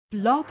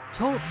Blog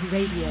Talk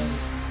Radio.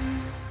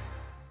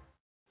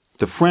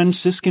 The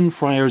Franciscan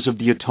Friars of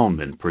the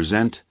Atonement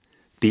present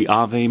the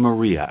Ave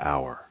Maria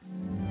Hour.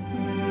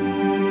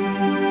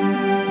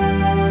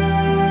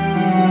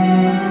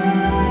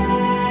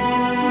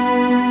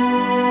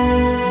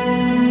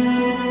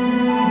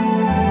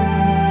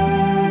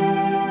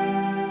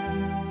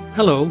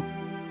 Hello,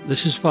 this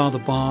is Father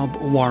Bob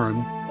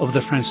Warren of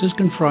the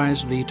Franciscan Friars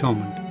of the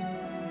Atonement.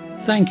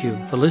 Thank you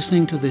for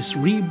listening to this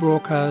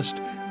rebroadcast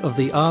of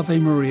the Ave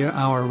Maria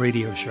Hour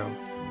radio show.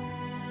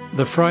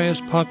 The Friars'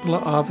 popular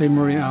Ave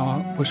Maria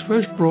Hour was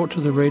first brought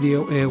to the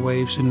radio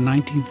airwaves in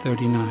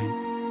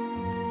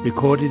 1939,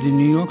 recorded in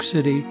New York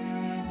City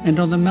and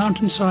on the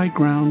mountainside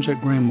grounds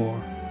at Graymoor,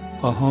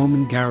 a home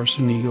in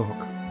Garrison, New York.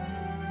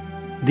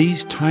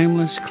 These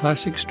timeless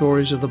classic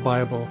stories of the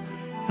Bible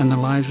and the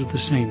lives of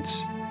the saints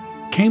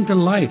came to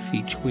life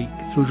each week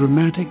through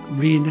dramatic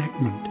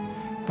reenactment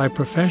by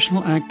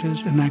professional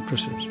actors and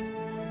actresses.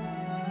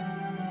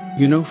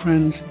 You know,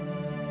 friends,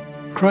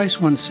 Christ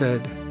once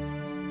said,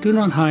 "Do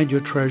not hide your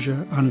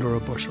treasure under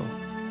a bushel."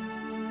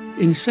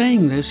 In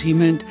saying this, he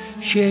meant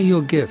share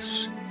your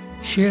gifts,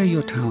 share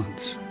your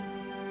talents.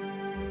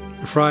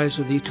 The Friars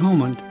of the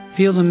Atonement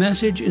feel the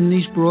message in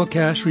these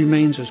broadcasts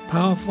remains as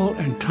powerful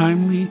and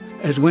timely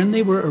as when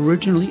they were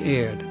originally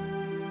aired,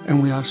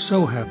 and we are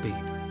so happy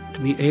to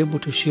be able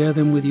to share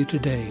them with you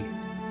today.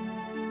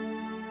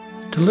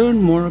 To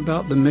learn more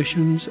about the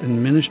missions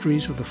and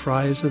ministries of the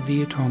Friars of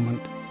the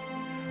Atonement,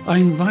 I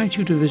invite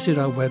you to visit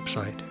our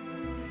website,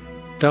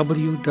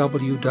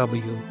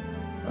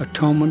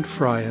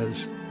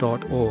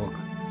 www.atonementfriars.org.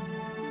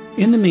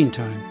 In the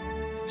meantime,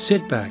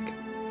 sit back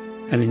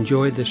and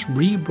enjoy this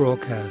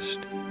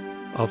rebroadcast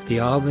of the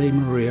Ave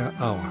Maria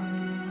Hour.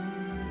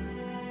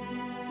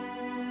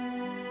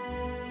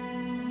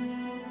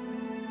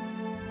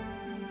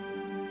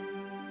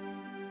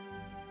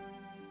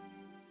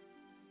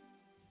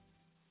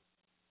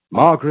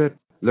 Margaret,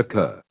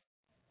 LeKeux.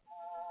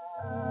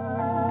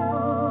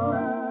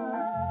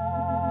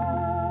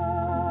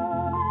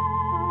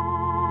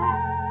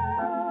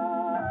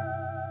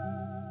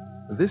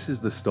 This is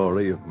the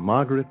story of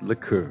Margaret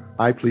LeKeux.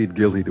 I plead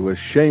guilty to a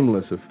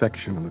shameless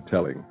affection in the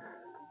telling,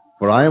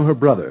 for I am her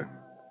brother,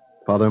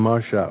 Father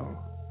Marshal,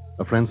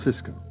 a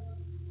Franciscan.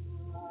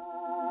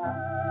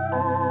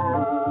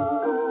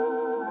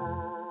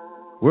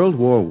 World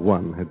War I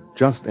had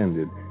just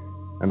ended,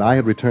 and I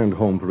had returned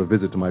home for a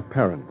visit to my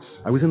parents.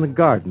 I was in the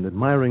garden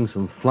admiring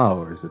some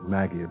flowers that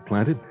Maggie had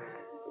planted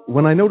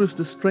when I noticed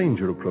a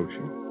stranger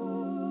approaching.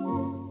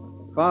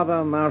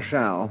 Father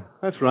Marshal.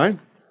 That's right.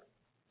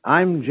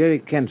 I'm Jerry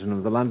Kenton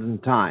of the London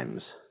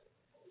Times.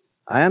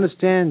 I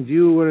understand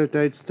you were at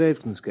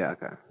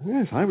Uitstevenskerke.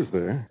 Yes, I was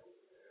there.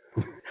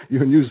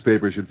 Your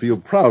newspaper should feel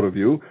proud of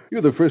you.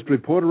 You're the first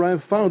reporter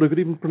I've found who could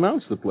even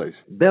pronounce the place.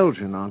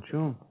 Belgian, aren't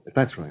you?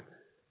 That's right.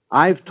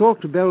 I've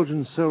talked to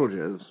Belgian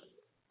soldiers.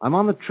 I'm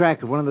on the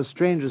track of one of the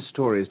strangest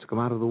stories to come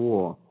out of the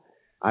war.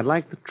 I'd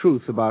like the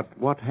truth about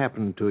what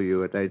happened to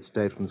you at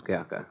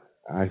Uitstevenskerke.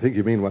 I think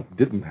you mean what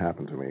didn't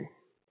happen to me.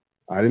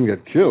 I didn't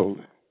get killed.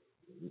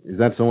 Is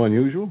that so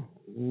unusual?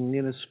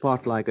 In a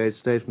spot like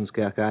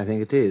Uitstevenskerke, I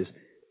think it is.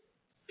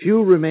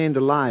 Few remained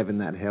alive in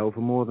that hell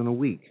for more than a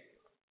week.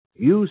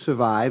 You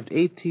survived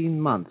 18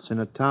 months in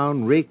a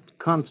town raked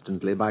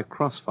constantly by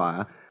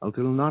crossfire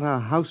until not a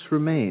house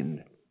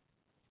remained,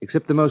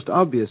 except the most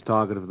obvious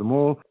target of them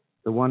all,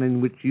 the one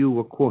in which you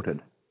were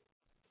quartered.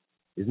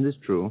 Isn't this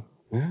true?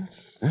 Yes,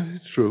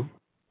 it's true.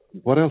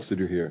 What else did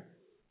you hear?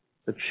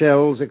 That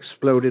shells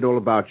exploded all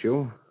about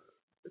you.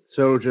 That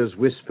soldiers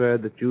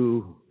whispered that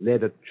you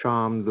led a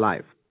charmed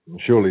life.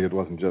 Surely it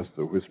wasn't just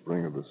the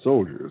whispering of the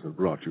soldiers that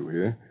brought you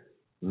here.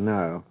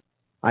 No.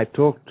 I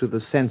talked to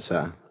the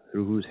censor,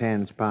 through whose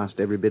hands passed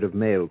every bit of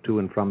mail to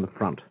and from the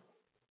front.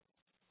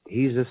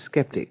 He's a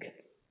skeptic,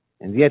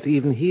 and yet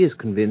even he is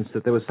convinced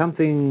that there was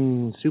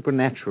something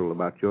supernatural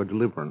about your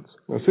deliverance.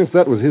 Well, since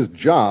that was his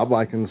job,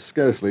 I can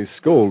scarcely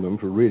scold him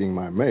for reading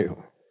my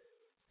mail.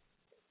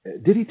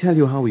 Did he tell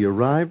you how he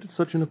arrived at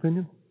such an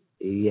opinion?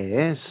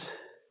 Yes,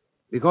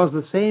 because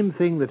the same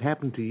thing that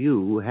happened to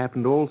you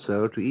happened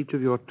also to each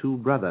of your two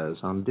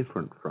brothers on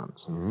different fronts.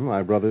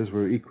 My brothers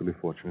were equally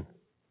fortunate.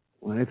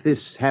 Well, if this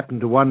happened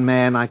to one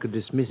man, I could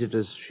dismiss it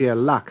as sheer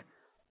luck.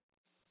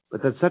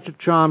 But that such a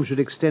charm should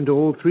extend to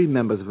all three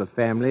members of a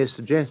family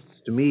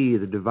suggests to me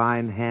the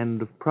divine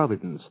hand of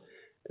Providence.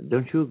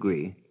 Don't you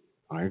agree?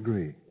 I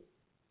agree.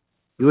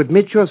 You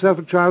admit yourself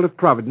a child of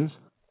Providence,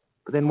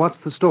 but then what's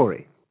the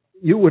story?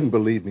 You wouldn't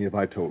believe me if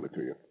I told it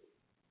to you.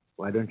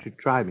 Why don't you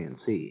try me and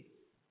see?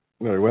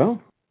 Very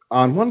well.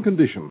 On one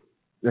condition,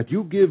 that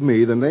you give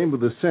me the name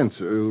of the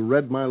censor who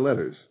read my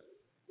letters.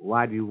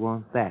 Why do you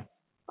want that?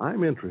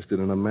 I'm interested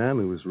in a man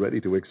who is ready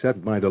to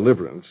accept my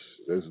deliverance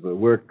as the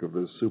work of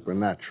the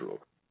supernatural,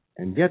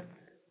 and yet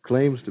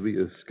claims to be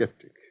a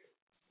skeptic.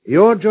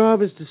 Your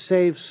job is to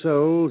save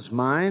souls,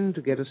 mine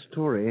to get a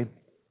story.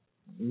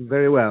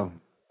 Very well.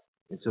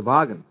 It's a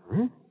bargain.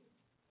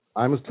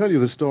 I must tell you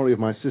the story of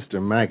my sister,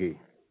 Maggie.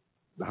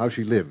 How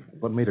she lived,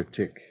 what made her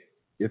tick.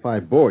 If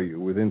I bore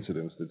you with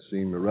incidents that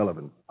seem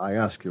irrelevant, I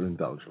ask your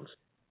indulgence.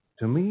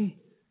 To me,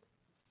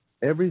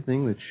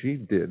 everything that she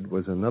did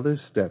was another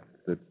step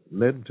that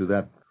led to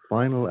that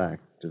final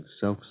act of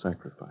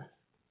self-sacrifice.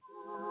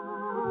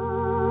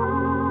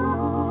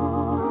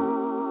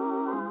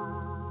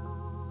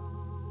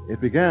 It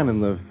began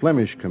in the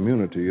Flemish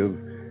community of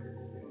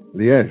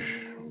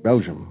Liège,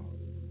 Belgium.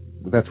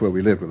 That's where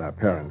we lived with our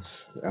parents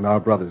and our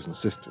brothers and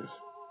sisters.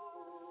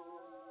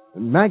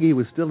 Maggie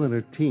was still in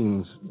her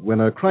teens when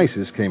a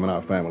crisis came in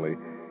our family.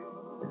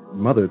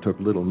 Mother took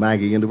little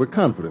Maggie into her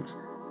confidence.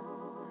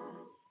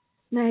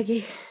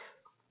 Maggie,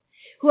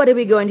 what are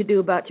we going to do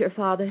about your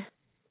father?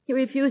 He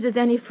refuses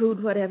any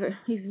food whatever.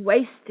 He's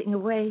wasting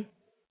away.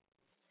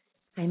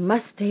 I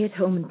must stay at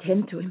home and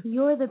tend to him.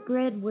 You're the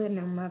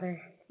breadwinner,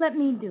 Mother. Let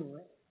me do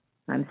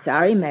it. I'm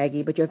sorry,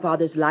 Maggie, but your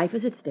father's life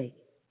is at stake.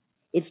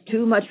 It's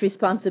too much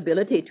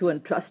responsibility to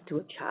entrust to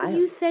a child.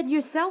 You said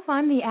yourself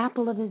I'm the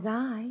apple of his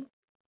eye.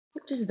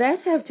 What does that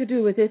have to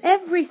do with it?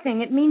 Everything.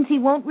 It means he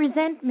won't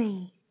resent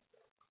me.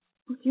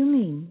 What do you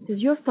mean? Does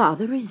your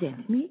father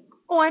resent me?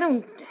 Oh, I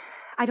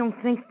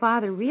don't think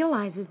Father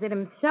realizes it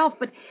himself,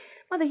 but,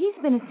 Mother,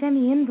 he's been a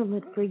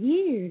semi-invalid for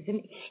years,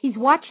 and he's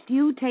watched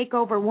you take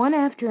over one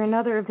after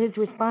another of his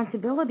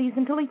responsibilities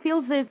until he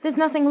feels there's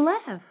nothing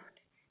left.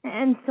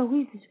 And so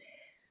he's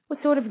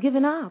sort of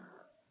given up.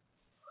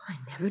 I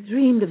never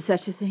dreamed of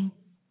such a thing.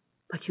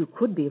 But you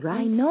could be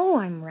right. I know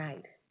I'm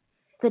right.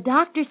 The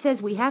doctor says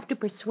we have to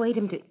persuade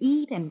him to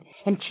eat and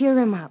cheer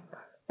him up.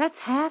 That's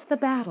half the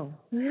battle.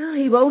 Well,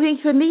 he won't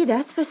eat for me,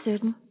 that's for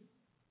certain.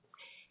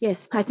 Yes,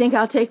 I think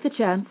I'll take the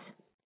chance.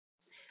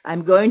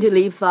 I'm going to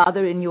leave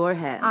Father in your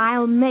hands.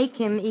 I'll make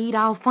him eat.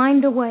 I'll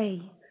find a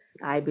way.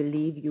 I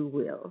believe you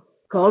will.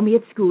 Call me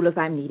at school if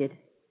I'm needed.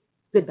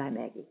 Goodbye,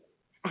 Maggie.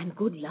 And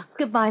good luck.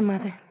 Goodbye,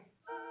 Mother.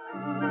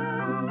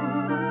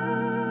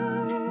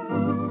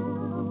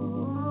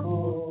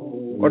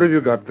 What have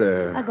you got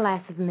there? A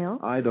glass of milk.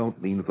 I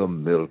don't mean the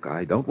milk.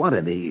 I don't want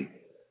any.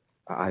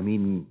 I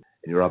mean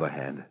in your other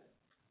hand.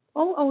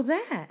 Oh,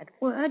 that.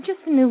 Well, just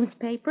a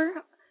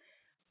newspaper.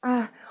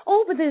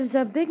 But there's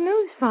a big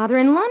news, Father,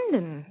 in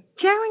London.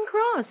 Charing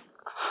Cross.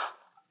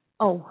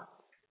 Oh,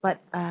 but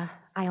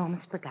I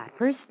almost forgot.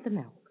 First, the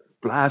milk.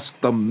 Blast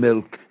the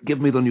milk.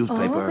 Give me the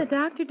newspaper. Oh, the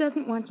doctor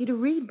doesn't want you to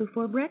read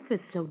before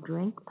breakfast, so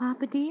drink,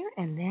 Papa dear,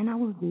 and then I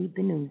will read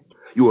the news.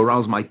 You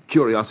arouse my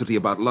curiosity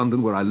about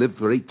London, where I lived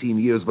for 18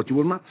 years, but you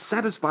will not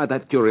satisfy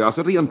that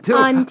curiosity until...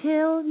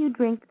 Until you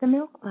drink the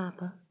milk,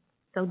 Papa.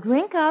 So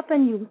drink up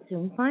and you'll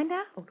soon find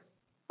out.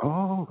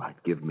 All right,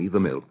 give me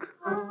the milk.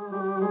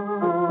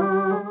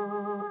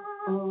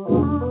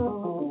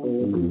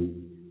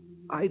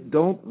 I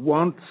don't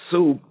want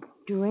soup.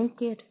 Drink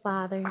it,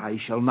 Father. I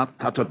shall not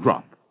touch a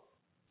drop.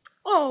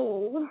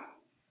 Oh,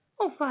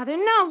 Father,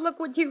 now look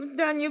what you've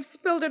done. You've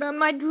spilled it on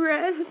my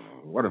dress.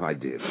 What if I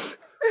did?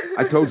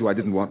 I told you I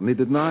didn't want any,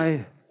 didn't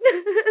I?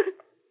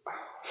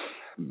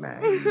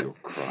 Maggie, you're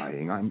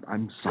crying.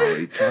 I'm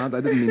sorry, child.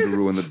 I didn't mean to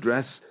ruin the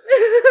dress.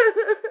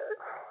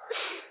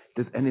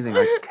 There's anything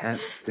I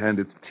can't stand,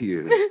 it's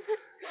tears.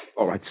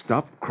 All right,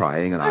 stop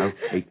crying and I'll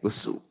take the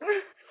soup.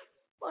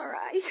 All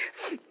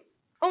right.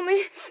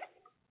 Only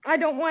I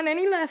don't want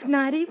any left,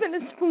 not even a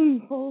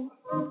spoonful.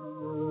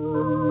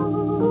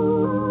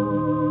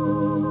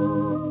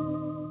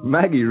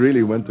 Maggie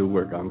really went to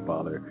work on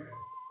Father.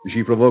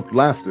 She provoked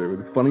laughter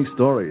with funny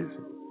stories.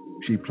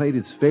 She played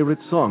his favorite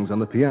songs on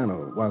the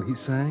piano while he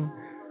sang.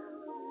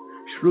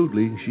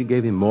 Shrewdly, she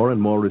gave him more and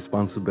more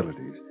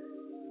responsibilities,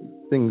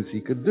 things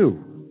he could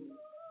do.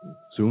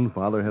 Soon,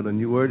 Father had a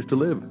new urge to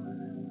live.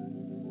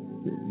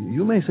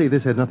 You may say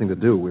this had nothing to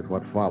do with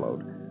what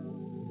followed,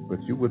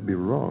 but you would be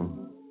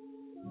wrong.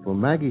 For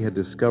Maggie had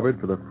discovered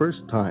for the first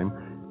time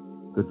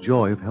the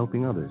joy of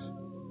helping others.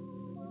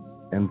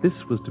 And this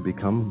was to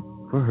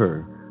become, for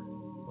her,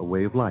 a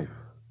way of life.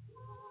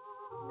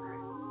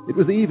 It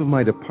was the eve of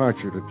my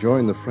departure to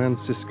join the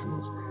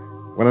Franciscans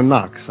when a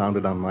knock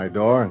sounded on my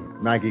door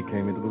and Maggie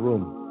came into the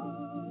room.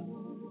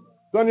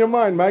 What's on your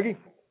mind, Maggie?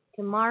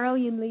 Tomorrow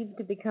you leave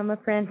to become a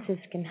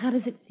Franciscan. How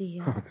does it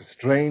feel? Oh, it's a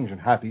strange and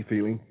happy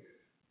feeling.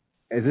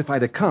 As if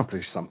I'd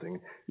accomplished something,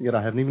 yet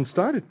I hadn't even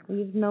started.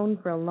 You've known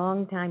for a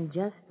long time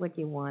just what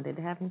you wanted,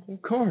 haven't you?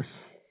 Of course.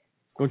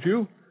 Don't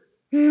you?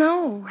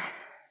 No.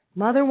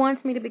 Mother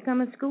wants me to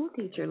become a school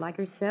teacher like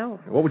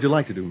herself. What would you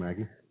like to do,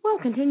 Maggie? Well,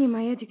 continue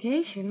my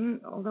education,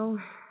 although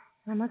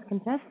I must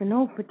confess for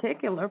no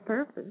particular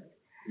purpose.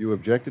 You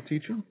object to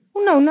teaching?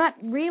 Well, no, not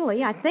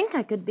really. I think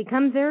I could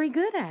become very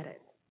good at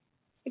it.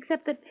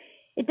 Except that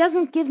it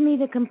doesn't give me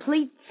the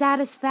complete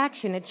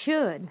satisfaction it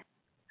should.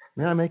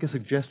 May I make a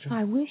suggestion?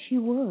 I wish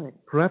you would.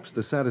 Perhaps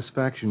the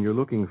satisfaction you're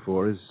looking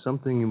for is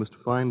something you must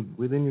find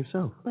within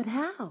yourself. But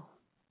how?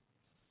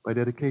 By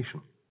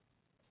dedication.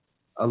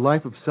 A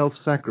life of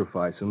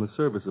self-sacrifice in the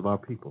service of our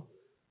people.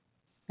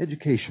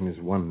 Education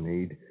is one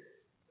need,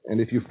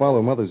 and if you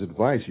follow Mother's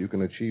advice, you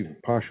can achieve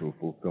partial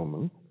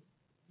fulfillment.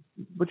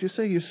 But you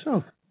say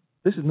yourself,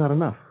 this is not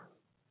enough.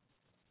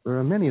 There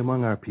are many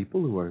among our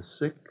people who are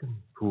sick and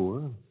poor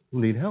and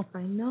who need help.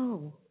 I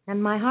know.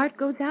 And my heart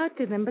goes out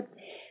to them, but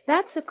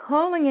that's a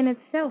calling in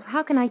itself.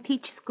 How can I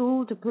teach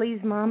school to please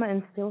Mama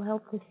and still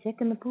help the sick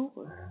and the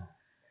poor?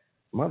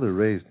 Mother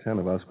raised 10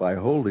 of us by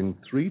holding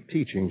 3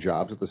 teaching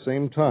jobs at the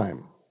same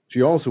time.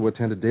 She also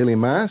attended daily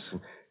mass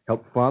and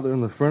helped Father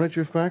in the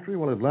furniture factory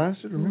while it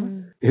lasted,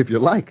 remember? If you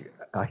like,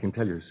 I can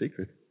tell you a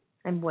secret.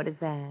 And what is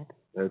that?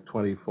 There are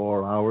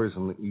 24 hours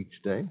in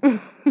each day.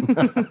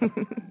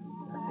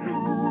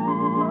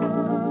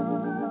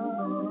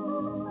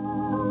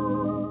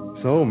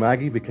 So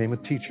Maggie became a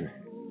teacher.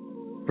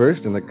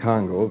 First in the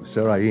Congo of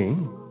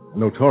Seraing, a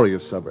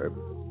notorious suburb.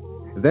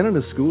 Then in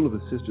a school of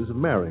the Sisters of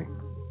Mary.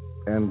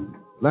 And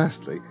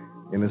lastly,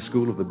 in a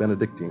school of the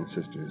Benedictine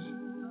Sisters.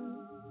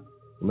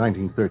 In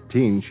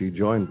 1913, she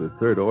joined the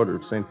Third Order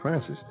of St.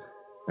 Francis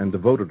and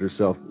devoted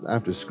herself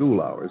after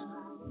school hours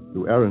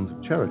to errands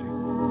of charity.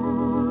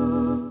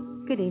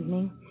 Good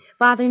evening.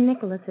 Father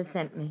Nicholas has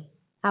sent me.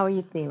 How are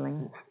you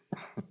feeling?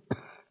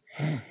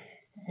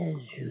 As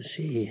you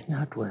see,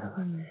 not well.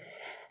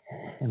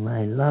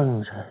 My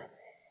lungs are...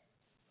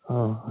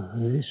 Oh,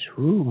 this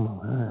room,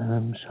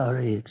 I'm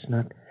sorry, it's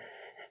not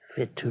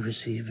fit to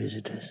receive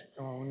visitors.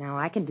 Oh, now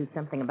I can do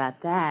something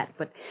about that,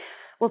 but...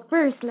 Well,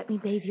 first, let me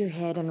bathe your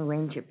head and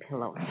arrange your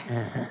pillows.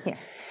 Here.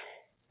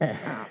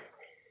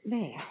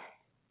 There.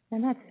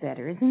 Now, that's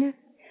better, isn't it?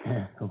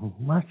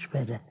 Much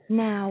better.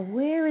 Now,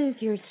 where is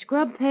your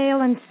scrub pail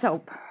and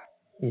soap?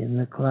 In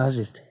the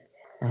closet.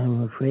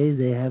 I'm afraid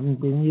they haven't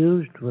been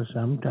used for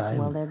some time.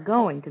 Well, they're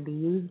going to be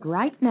used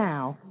right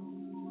now.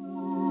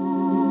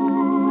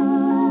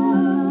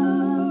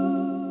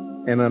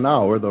 In an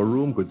hour, the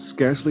room could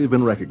scarcely have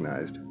been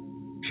recognized.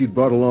 She'd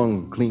brought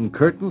along clean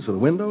curtains for the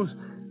windows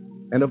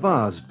and a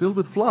vase filled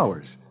with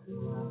flowers.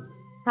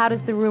 How does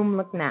the room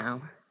look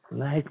now?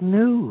 Like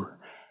new.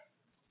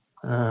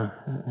 I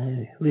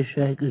wish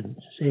I could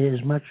say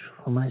as much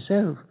for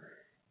myself.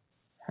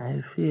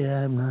 I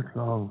fear I'm not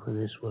long for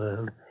this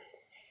world.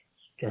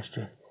 It's just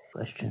a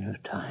question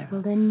of time.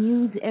 Well, then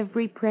use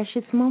every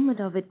precious moment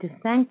of it to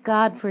thank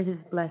God for his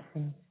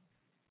blessing.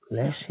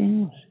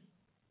 Blessings?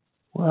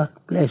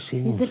 What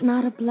blessings? Is it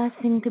not a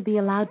blessing to be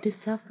allowed to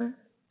suffer,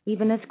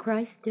 even as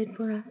Christ did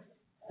for us?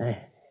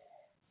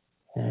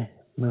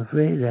 I'm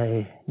afraid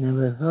I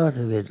never thought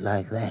of it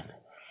like that.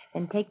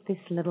 And take this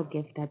little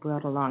gift I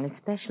brought along,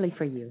 especially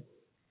for you.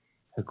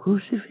 A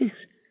crucifix?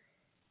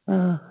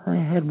 I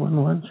had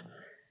one once.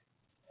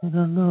 I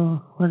don't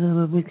know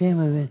whatever became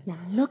of it.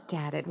 Now look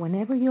at it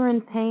whenever you're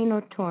in pain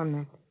or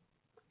torment.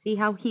 See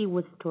how he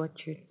was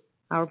tortured,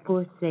 our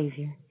poor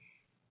Savior.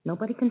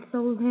 Nobody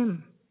consoled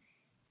him.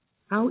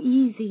 How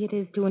easy it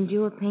is to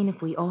endure pain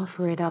if we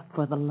offer it up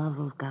for the love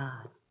of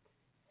God.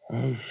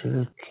 I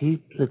shall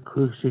keep the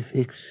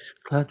crucifix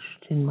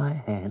clutched in my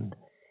hand.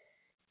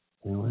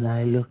 And when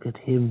I look at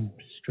him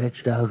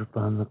stretched out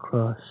upon the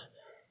cross,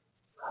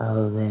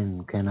 how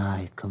then can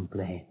I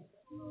complain?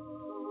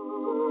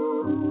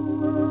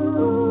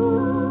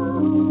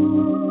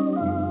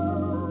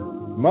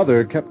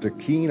 Mother kept a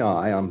keen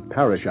eye on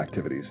parish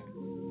activities.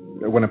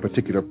 When a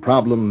particular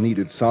problem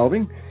needed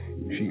solving,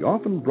 she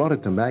often brought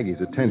it to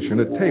Maggie's attention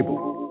at table.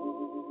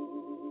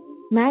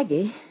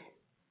 Maggie,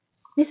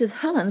 Mrs.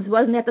 Hollins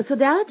wasn't at the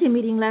Sodality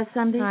meeting last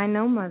Sunday. I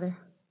know, Mother.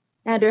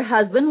 And her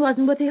husband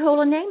wasn't with the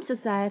Holy Name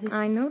Society.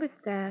 I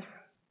noticed that.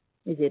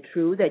 Is it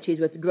true that she's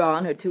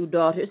withdrawn her 2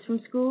 daughters from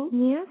school?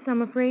 Yes,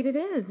 I'm afraid it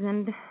is,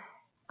 and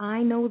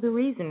I know the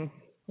reason.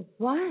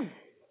 Why?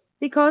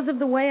 Because of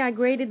the way I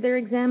graded their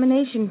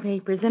examination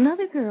papers.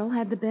 Another girl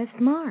had the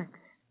best marks.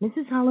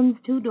 Mrs. Hollins'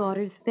 2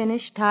 daughters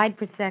finished tied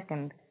for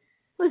second.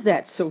 Was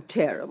that so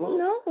terrible?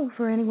 No,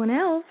 for anyone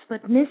else,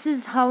 but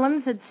Mrs.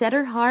 Hollins had set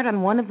her heart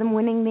on one of them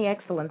winning the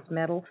Excellence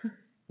Medal.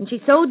 And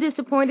she's so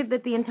disappointed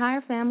that the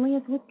entire family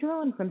has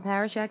withdrawn from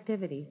parish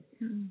activities.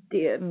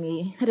 Dear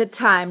me, at a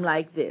time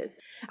like this.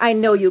 I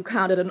know you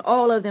counted on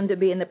all of them to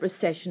be in the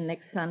procession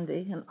next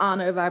Sunday in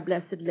honor of our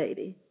Blessed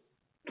Lady.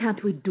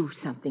 Can't we do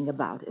something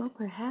about it? Well,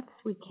 perhaps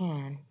we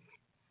can.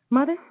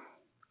 Mother,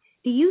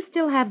 do you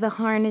still have the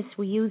harness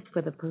we used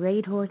for the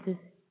parade horses?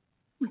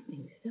 I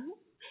think so.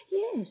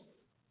 Yes.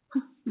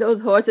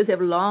 Those horses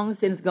have long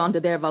since gone to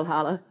their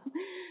Valhalla.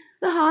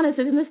 The harness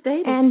is in the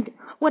stable. And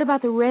what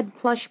about the red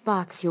plush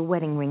box your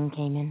wedding ring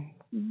came in?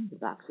 The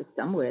box is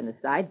somewhere in the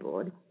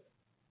sideboard.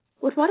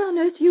 But what on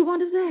earth do you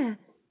want of that?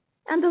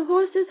 And the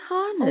horse's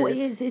harness?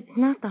 Oh, it's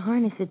not the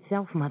harness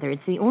itself, Mother.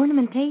 It's the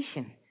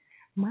ornamentation.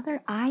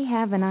 Mother, I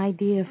have an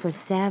idea for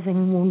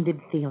salving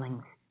wounded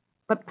feelings.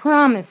 But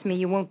promise me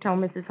you won't tell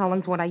Mrs.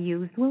 Hollins what I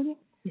used, will you?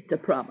 It's a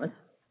promise.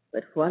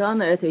 But what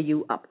on earth are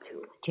you up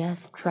to?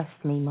 Just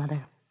trust me,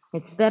 Mother.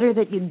 It's better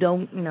that you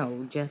don't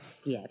know just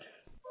yet.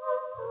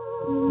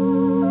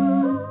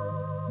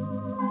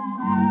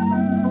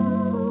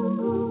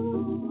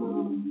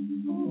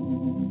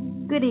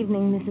 Good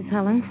evening, Mrs.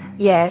 Hollins.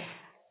 Yes?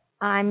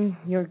 I'm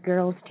your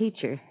girl's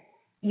teacher.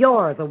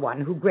 You're the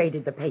one who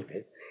graded the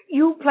papers.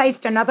 You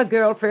placed another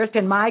girl first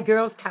and my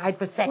girls tied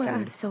for second.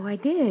 Well, so I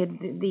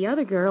did. The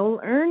other girl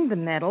earned the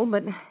medal,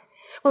 but...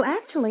 Well,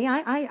 actually,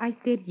 I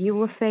did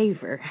you a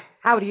favor.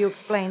 How do you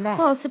explain that?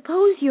 Well,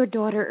 suppose your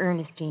daughter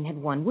Ernestine had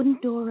won.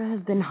 Wouldn't Dora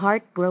have been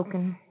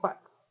heartbroken? What?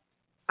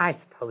 I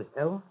suppose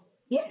so.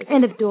 Yes.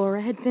 And if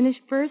Dora had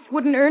finished first,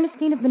 wouldn't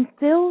Ernestine have been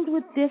filled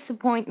with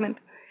disappointment?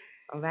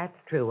 Well, that's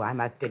true, I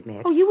must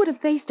admit. Oh, you would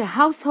have faced a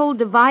household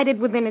divided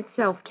within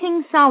itself.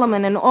 King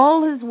Solomon in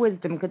all his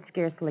wisdom could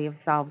scarcely have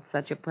solved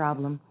such a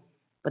problem.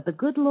 But the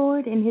good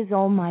Lord in his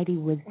almighty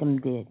wisdom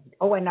did.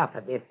 Oh, enough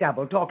of this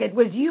double talk. It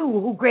was you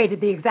who graded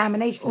the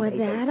examination Well,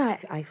 papers. that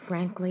I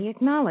frankly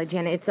acknowledge,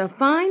 and it's a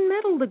fine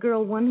medal the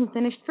girl won who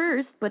finished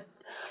first, but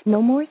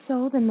no more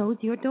so than those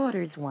your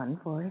daughters won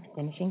for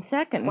finishing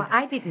second. Well,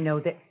 I didn't know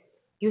that.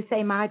 You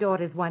say my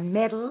daughters won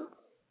medals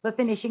for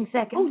finishing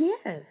second? Oh,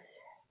 yes.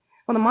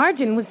 Well, the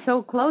margin was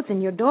so close,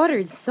 and your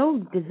daughters so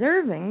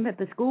deserving that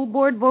the school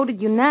board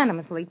voted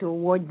unanimously to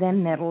award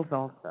them medals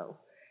also.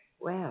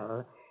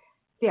 Well,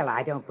 still,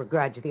 I don't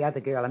begrudge the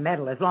other girl a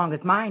medal as long as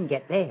mine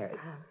get theirs.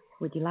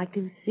 Would you like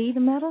to see the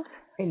medals?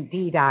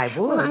 Indeed, I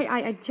would. Well,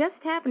 I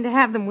just happened to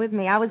have them with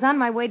me. I was on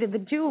my way to the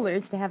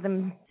jeweler's to have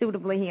them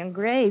suitably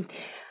engraved.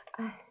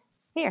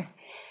 Here,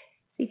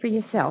 see for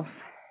yourself.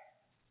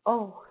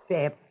 Oh,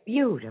 they're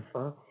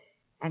beautiful.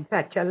 And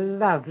such a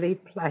lovely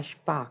plush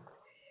box.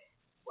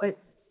 Well,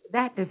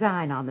 that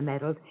design on the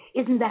medals,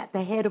 isn't that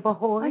the head of a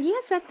horse? Oh,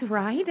 yes, that's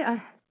right.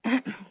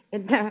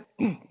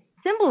 It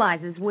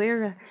symbolizes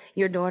where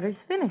your daughter's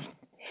finished.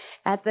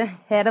 At the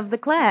head of the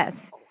class.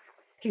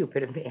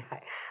 Stupid of me.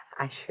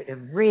 I should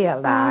have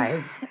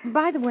realized.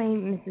 By the way,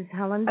 Mrs.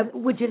 Helen...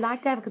 would you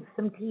like to have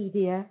some tea,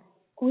 dear?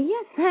 Well,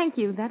 yes, thank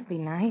you. That'd be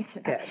nice.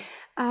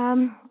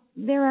 Good.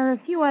 There are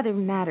a few other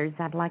matters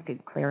I'd like to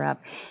clear up.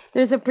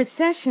 There's a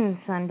procession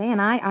Sunday, and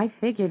I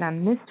figured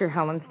on Mr.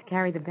 Helens to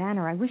carry the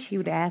banner. I wish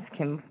you'd ask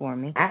him for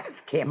me. Ask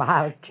him?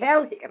 I'll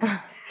tell him.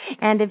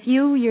 And if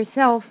you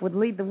yourself would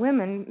lead the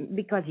women,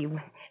 because you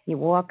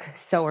walk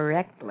so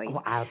erectly.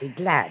 Oh, I'll be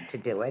glad to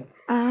do it.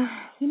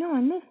 I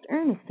missed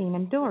Ernestine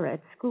and Dora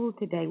at school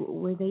today.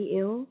 Were they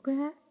ill,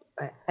 perhaps?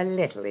 A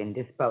little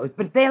indisposed,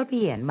 but they'll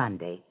be in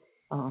Monday.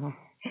 Oh,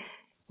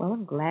 well,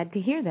 I'm glad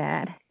to hear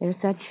that. They're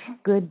such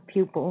good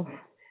pupils.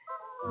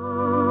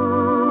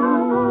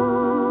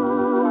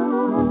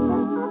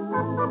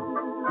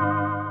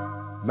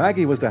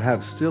 Maggie was to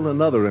have still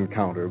another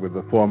encounter with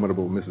the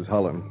formidable Mrs.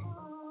 Hullen.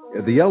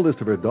 The eldest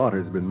of her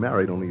daughters had been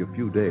married only a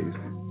few days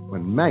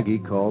when Maggie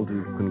called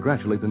to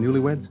congratulate the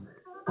newlyweds.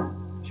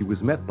 She was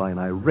met by an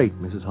irate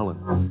Mrs.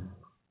 Hullen.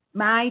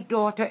 My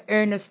daughter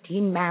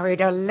Ernestine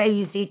married a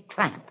lazy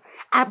tramp.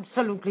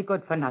 Absolutely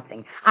good for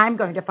nothing. I'm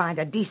going to find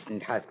a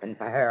decent husband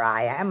for her,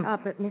 I am.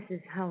 But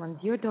Mrs. Hollins,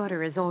 your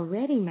daughter is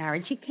already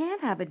married. She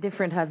can't have a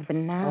different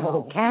husband now.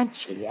 Oh, can't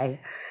she?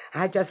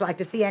 I'd just like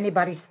to see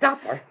anybody stop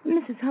her.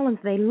 Mrs. Hollins,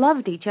 they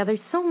loved each other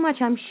so much,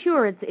 I'm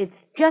sure it's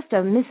just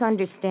a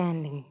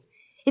misunderstanding.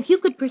 If you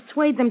could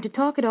persuade them to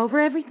talk it over,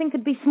 everything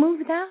could be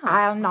smoothed out.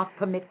 I'll not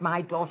permit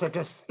my daughter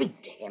to speak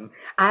to him.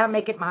 I'll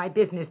make it my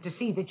business to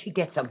see that she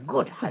gets a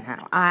good husband.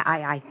 Now,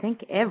 I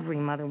think every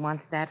mother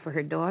wants that for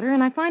her daughter,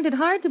 and I find it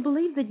hard to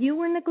believe that you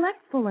were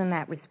neglectful in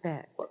that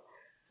respect.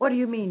 What do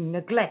you mean,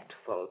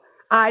 neglectful?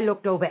 I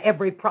looked over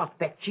every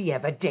prospect she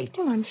ever dated.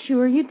 Well, I'm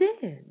sure you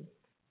did.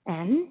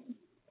 And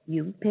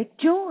you picked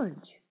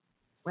George.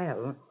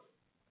 Well,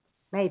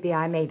 maybe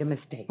I made a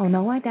mistake. Oh,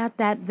 no, I doubt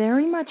that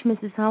very much,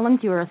 Mrs.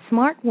 Hollins. You're a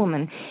smart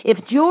woman. If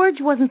George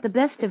wasn't the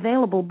best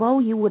available beau,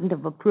 you wouldn't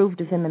have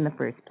approved of him in the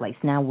first place,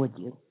 now would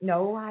you?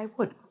 No, I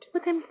wouldn't.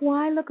 But then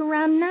why look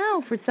around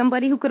now for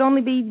somebody who could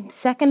only be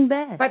second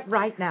best? But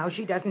right now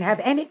she doesn't have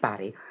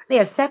anybody.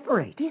 They're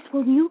separated. Yes,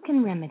 well, you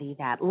can remedy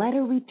that. Let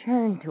her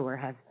return to her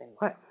husband.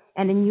 What?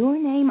 And in your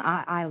name,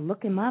 I'll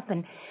look him up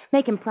and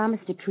make him promise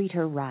to treat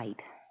her right.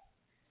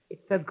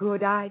 It's a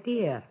good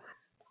idea.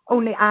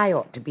 Only I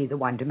ought to be the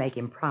one to make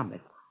him promise.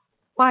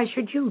 Why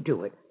should you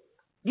do it?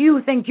 Do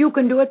you think you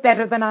can do it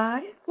better than I?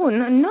 Oh,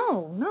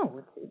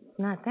 no, it's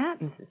not that,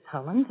 Mrs.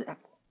 Hollins.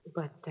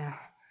 But,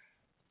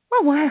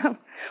 well,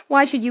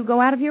 why should you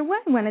go out of your way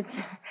when it's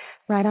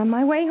right on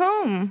my way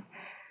home?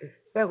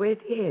 So it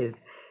is.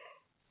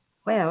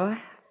 Well,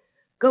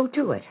 go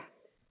to it.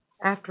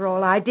 After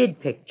all, I did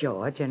pick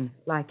George, and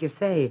like you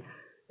say,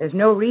 there's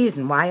no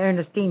reason why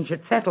Ernestine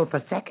should settle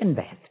for second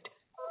best.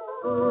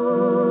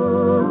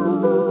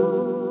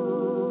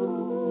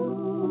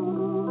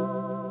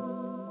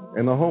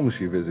 In the home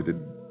she visited,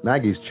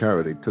 Maggie's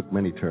charity took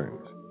many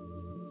turns.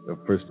 A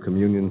first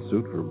communion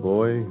suit for a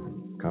boy,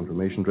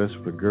 confirmation dress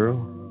for a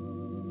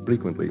girl.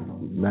 Frequently,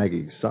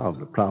 Maggie solved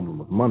the problem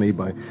of money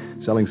by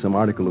selling some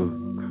article of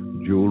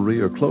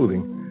jewelry or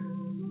clothing.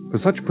 For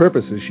such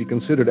purposes, she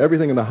considered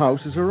everything in the house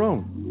as her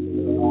own.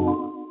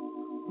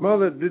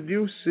 Mother, did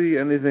you see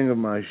anything of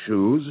my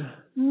shoes?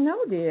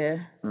 No,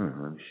 dear.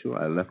 I'm sure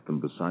I left them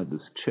beside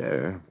this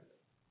chair.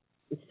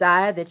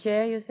 Beside the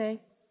chair, you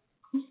say?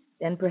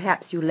 Then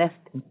perhaps you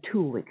left them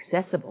too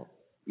accessible.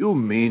 You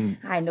mean...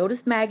 I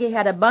noticed Maggie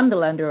had a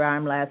bundle under her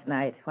arm last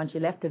night when she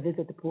left to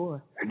visit the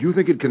poor. And you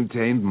think it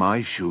contained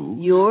my shoes?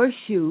 Your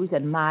shoes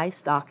and my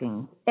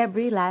stockings.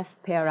 Every last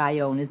pair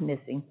I own is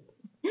missing.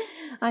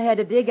 I had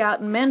to dig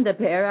out and mend a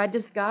pair I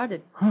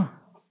discarded. Huh.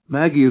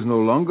 Maggie is no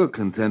longer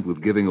content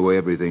with giving away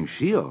everything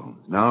she owns.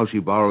 Now she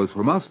borrows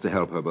from us to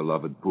help her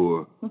beloved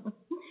poor.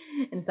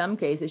 In some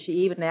cases, she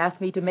even asked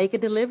me to make a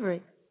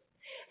delivery.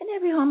 In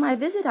every home I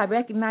visit, I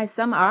recognize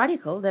some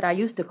article that I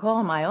used to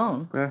call my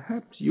own.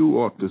 Perhaps you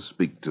ought to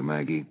speak to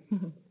Maggie.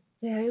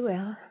 Very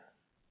well.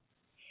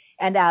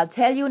 And I'll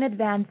tell you in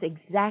advance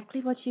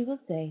exactly what she will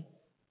say.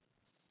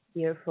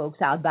 Dear folks,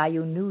 I'll buy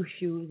you new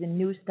shoes and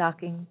new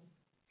stockings,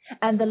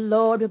 and the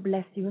Lord will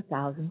bless you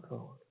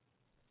 1,000-fold.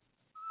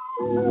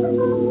 Good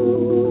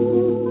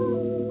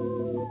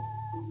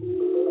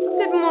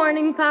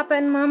morning, Papa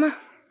and Mama.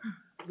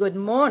 Good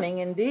morning,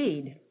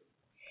 indeed.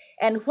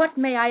 And what,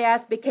 may I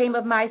ask, became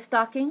of my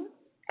stockings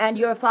and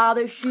your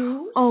father's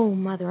shoes? Oh,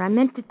 Mother, I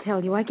meant to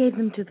tell you. I gave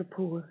them to the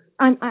poor.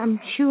 I'm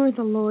sure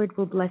the Lord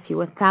will bless you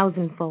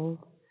 1,000-fold.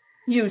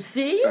 You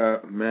see?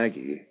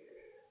 Maggie,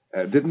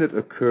 didn't it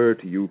occur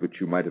to you that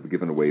you might have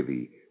given away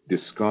the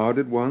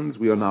discarded ones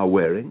we are now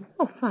wearing?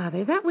 Oh,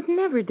 Father, that would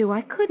never do.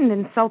 I couldn't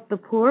insult the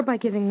poor by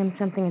giving them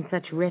something in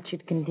such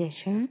wretched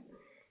condition.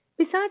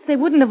 Besides, they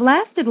wouldn't have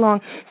lasted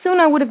long. Soon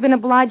I would have been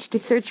obliged to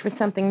search for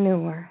something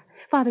newer.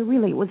 Father,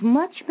 really, it was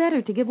much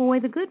better to give away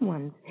the good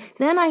ones.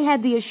 Then I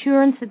had the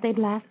assurance that they'd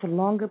last a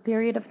longer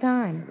period of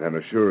time. An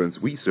assurance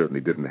we certainly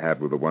didn't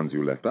have with the ones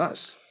you left us.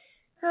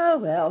 Oh,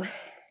 well,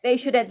 they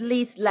should at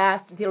least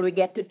last until we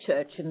get to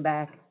church and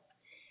back.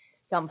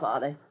 Come,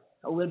 Father,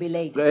 or we'll be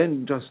late.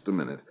 In just a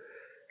minute.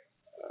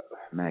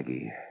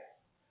 Maggie,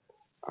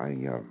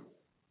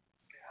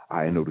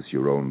 I notice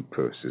your own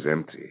purse is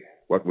empty.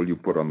 What will you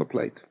put on the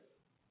plate?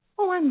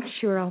 Oh, I'm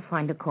sure I'll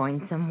find a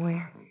coin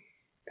somewhere.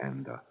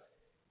 And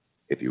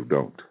if you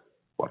don't,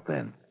 what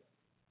then?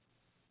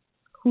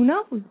 Who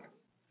knows?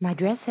 My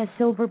dress has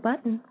silver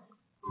buttons.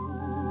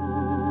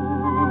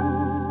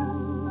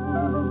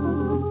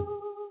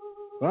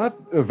 But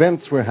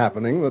events were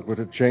happening that were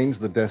to change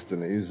the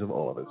destinies of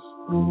all of us.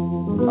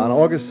 On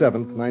August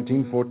 7th,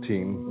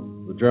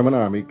 1914, the German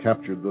army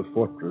captured the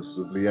fortress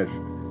of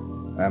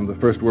Liège, and the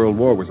First World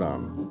War was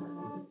on.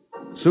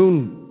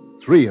 Soon,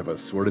 3 of us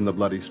were in the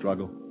bloody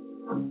struggle.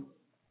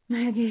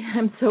 Maggie,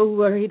 I'm so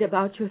worried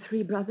about your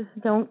 3 brothers.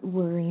 Don't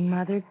worry,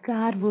 Mother.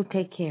 God will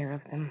take care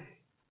of them.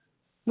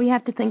 We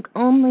have to think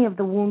only of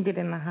the wounded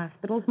in the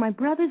hospitals. My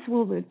brothers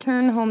will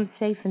return home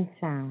safe and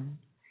sound.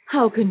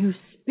 How can you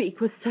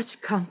speak with such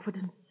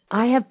confidence?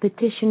 I have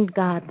petitioned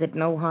God that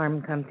no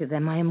harm come to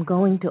them. I am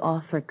going to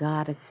offer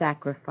God a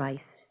sacrifice.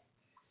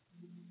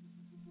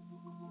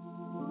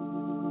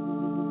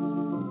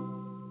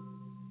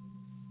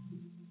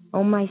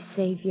 Oh, my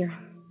Savior,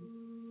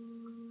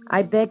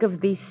 I beg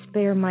of thee,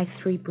 spare my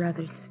 3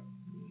 brothers.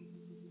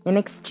 In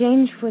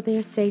exchange for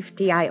their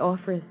safety, I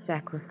offer a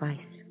sacrifice.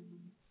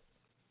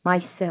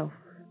 Myself.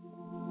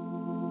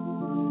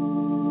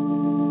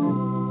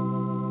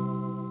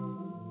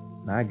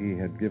 Maggie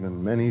had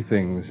given many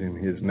things in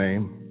his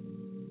name,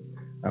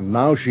 and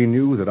now she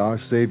knew that our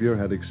Savior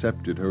had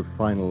accepted her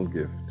final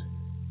gift,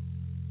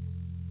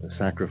 the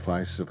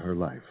sacrifice of her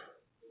life.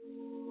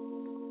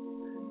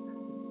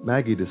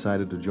 Maggie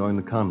decided to join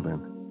the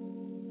convent.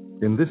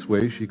 In this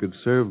way, she could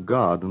serve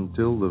God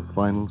until the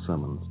final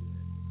summons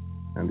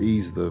and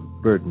ease the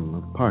burden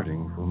of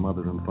parting from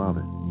mother and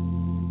father.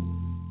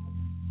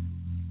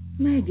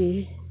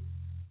 Maggie,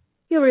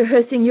 you're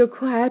rehearsing your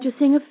choir to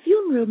sing a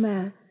funeral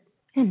mass.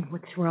 And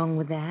what's wrong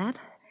with that?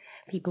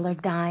 People are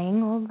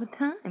dying all the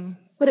time.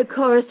 But a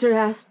chorister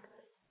asked,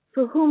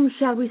 for whom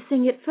shall we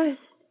sing it first?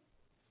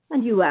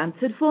 And you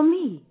answered, for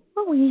me.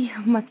 Well, we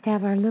must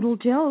have our little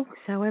jokes,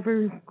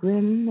 however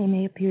grim they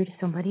may appear to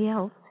somebody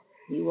else.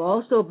 You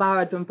also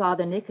borrowed from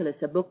Father Nicholas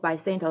a book by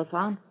St.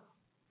 Alphonse,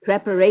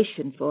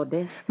 Preparation for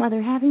Death.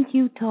 Mother, haven't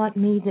you taught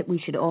me that we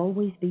should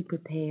always be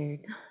prepared?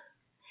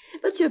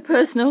 But your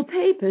personal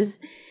papers,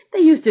 they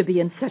used to be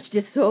in such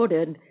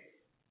disorder, and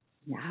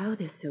now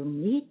they're so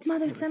neat.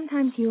 Mother,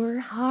 sometimes you're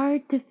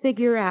hard to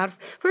figure out.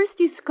 First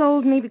you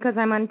scold me because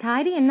I'm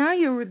untidy, and now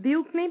you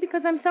rebuke me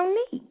because I'm so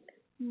neat.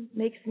 It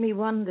makes me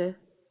wonder,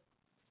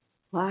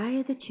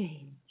 why the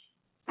change?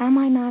 Am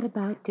I not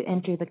about to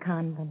enter the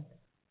convent?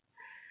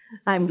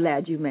 I'm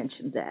glad you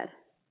mentioned that.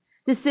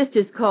 The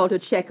sisters called to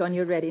check on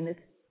your readiness.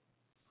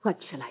 What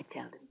shall I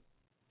tell them?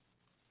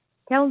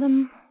 Tell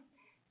them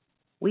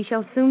we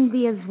shall soon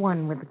be as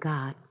one with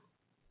God.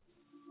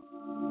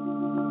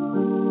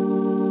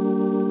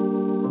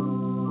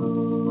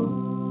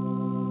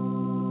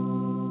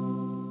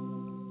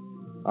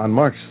 On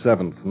March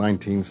 7th,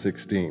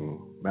 1916,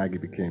 Maggie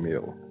became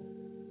ill.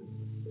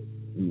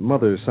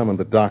 Mother summoned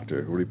the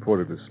doctor, who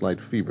reported a slight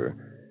fever.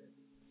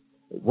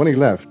 When he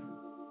left,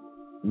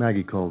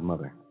 Maggie called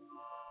Mother.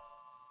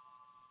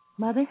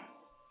 Mother,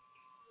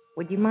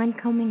 would you mind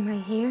combing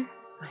my hair?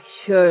 Why,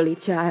 surely,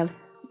 child.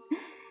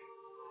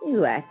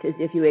 You act as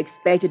if you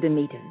expected to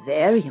meet a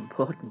very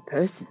important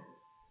person.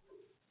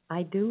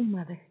 I do,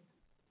 Mother.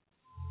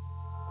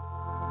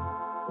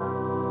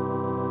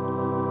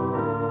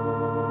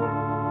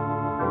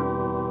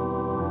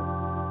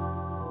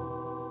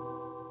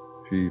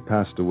 She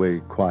passed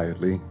away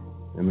quietly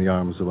in the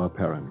arms of our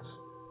parents.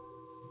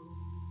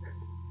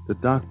 the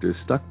doctor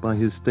stuck by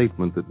his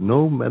statement that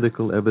no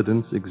medical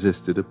evidence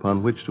existed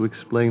upon which to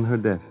explain her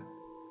death.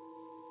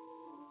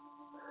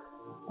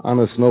 On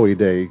a snowy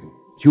day,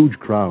 huge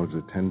crowds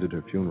attended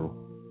her funeral.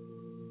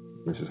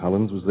 Mrs.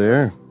 Hollins was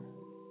there,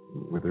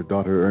 with her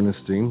daughter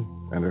Ernestine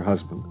and her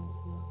husband.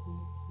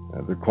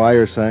 The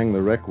choir sang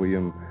the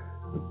requiem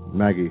that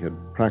Maggie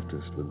had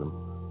practiced with them.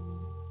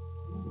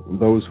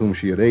 Those whom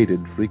she had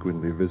aided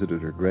frequently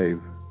visited her grave.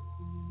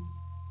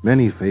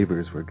 Many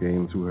favors were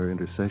gained through her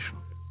intercession.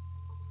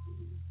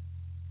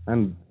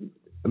 And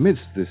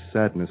amidst this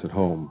sadness at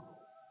home,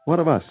 what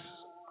of us,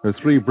 her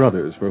three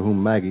brothers for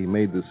whom Maggie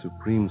made the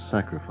supreme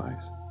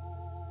sacrifice?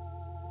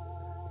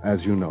 As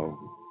you know,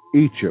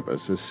 each of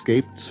us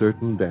escaped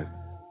certain death.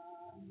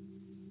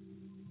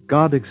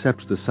 God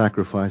accepts the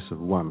sacrifice of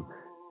one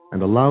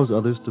and allows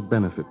others to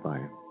benefit by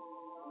it.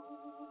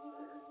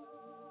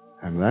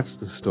 And that's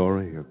the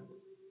story of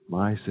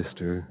my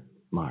sister,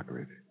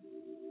 Margaret,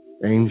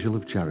 angel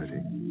of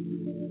charity,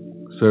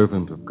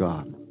 servant of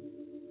God.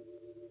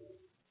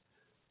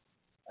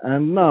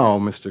 And now,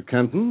 Mr.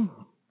 Kenton,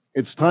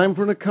 it's time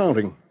for an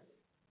accounting.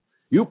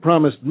 You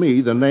promised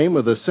me the name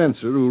of the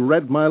censor who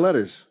read my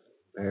letters.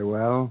 Very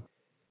well.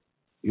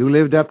 You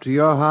lived up to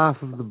your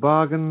half of the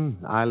bargain,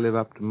 I live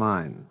up to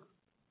mine.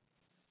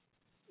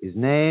 His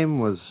name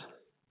was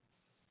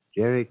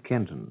Jerry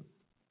Kenton.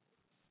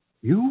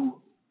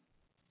 You?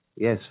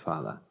 Yes,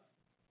 Father.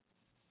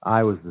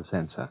 I was the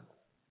censor.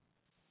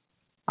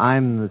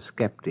 I'm the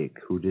skeptic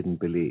who didn't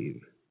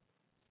believe.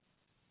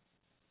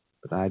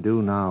 But I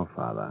do now,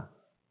 Father.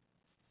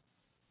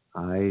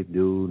 I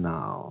do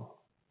now.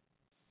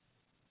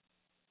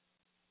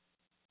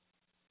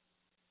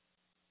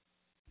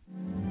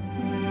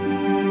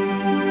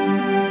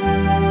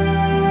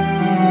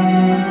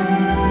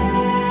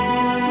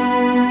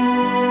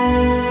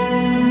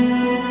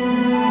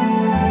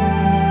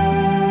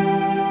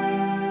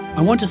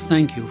 I want to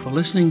thank you for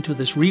listening to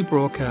this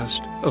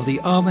rebroadcast of the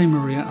Ave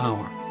Maria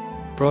Hour,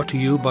 brought to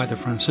you by the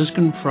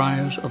Franciscan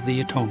Friars of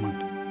the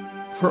Atonement.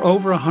 For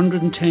over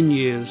 110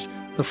 years,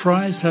 the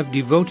friars have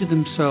devoted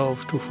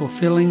themselves to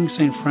fulfilling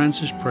St.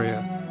 Francis'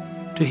 prayer,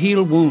 to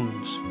heal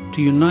wounds,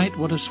 to unite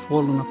what has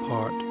fallen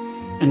apart,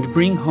 and to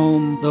bring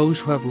home those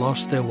who have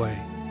lost their way.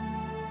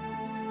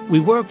 We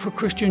work for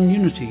Christian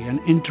unity and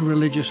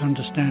interreligious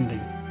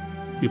understanding.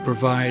 We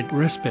provide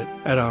respite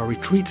at our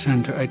retreat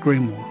center at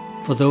Greymoor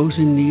for those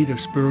in need of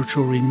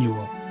spiritual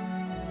renewal.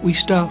 We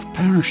staff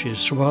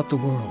parishes throughout the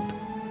world,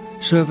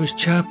 serve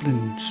as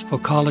chaplains for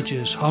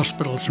colleges,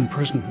 hospitals, and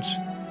prisons.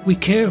 We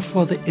care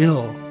for the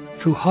ill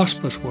through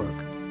hospice work,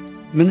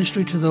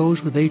 ministry to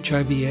those with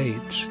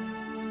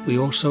HIV/AIDS. We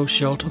also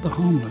shelter the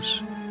homeless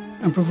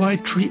and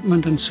provide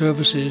treatment and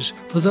services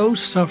for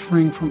those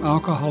suffering from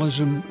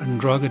alcoholism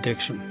and drug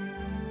addiction.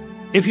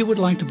 If you would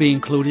like to be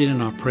included in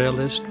our prayer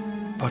list,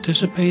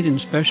 participate in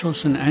special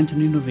St.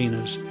 Anthony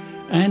novenas,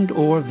 and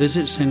or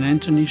visit St.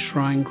 Anthony's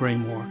Shrine,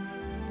 Greymoor,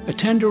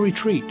 attend a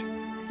retreat,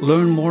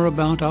 learn more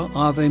about our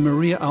Ave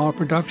Maria Hour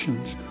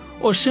productions,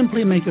 or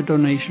simply make a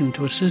donation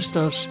to assist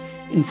us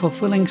in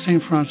fulfilling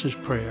St. Francis'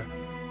 prayer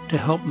to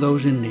help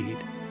those in need,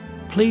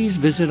 please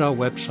visit our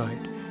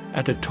website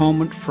at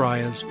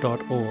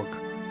atonementfriars.org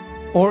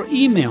or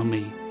email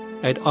me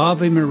at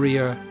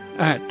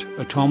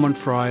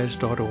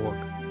avemaria@atonementfriars.org.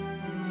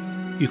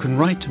 You can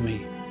write to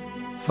me,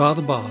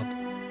 Father Bob,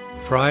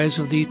 Friars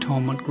of the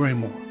Atonement,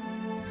 Greymoor,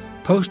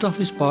 Post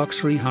Office Box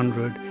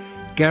 300,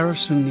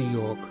 Garrison, New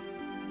York,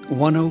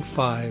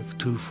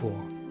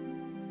 10524.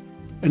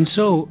 And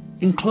so,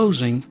 in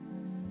closing,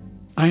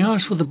 I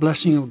ask for the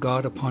blessing of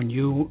God upon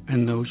you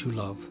and those you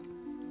love.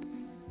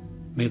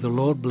 May the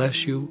Lord bless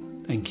you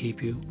and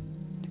keep you.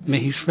 May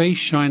his face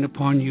shine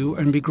upon you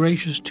and be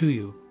gracious to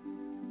you.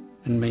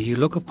 And may he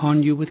look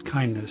upon you with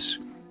kindness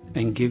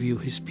and give you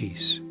his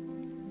peace.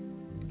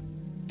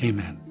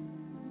 Amen.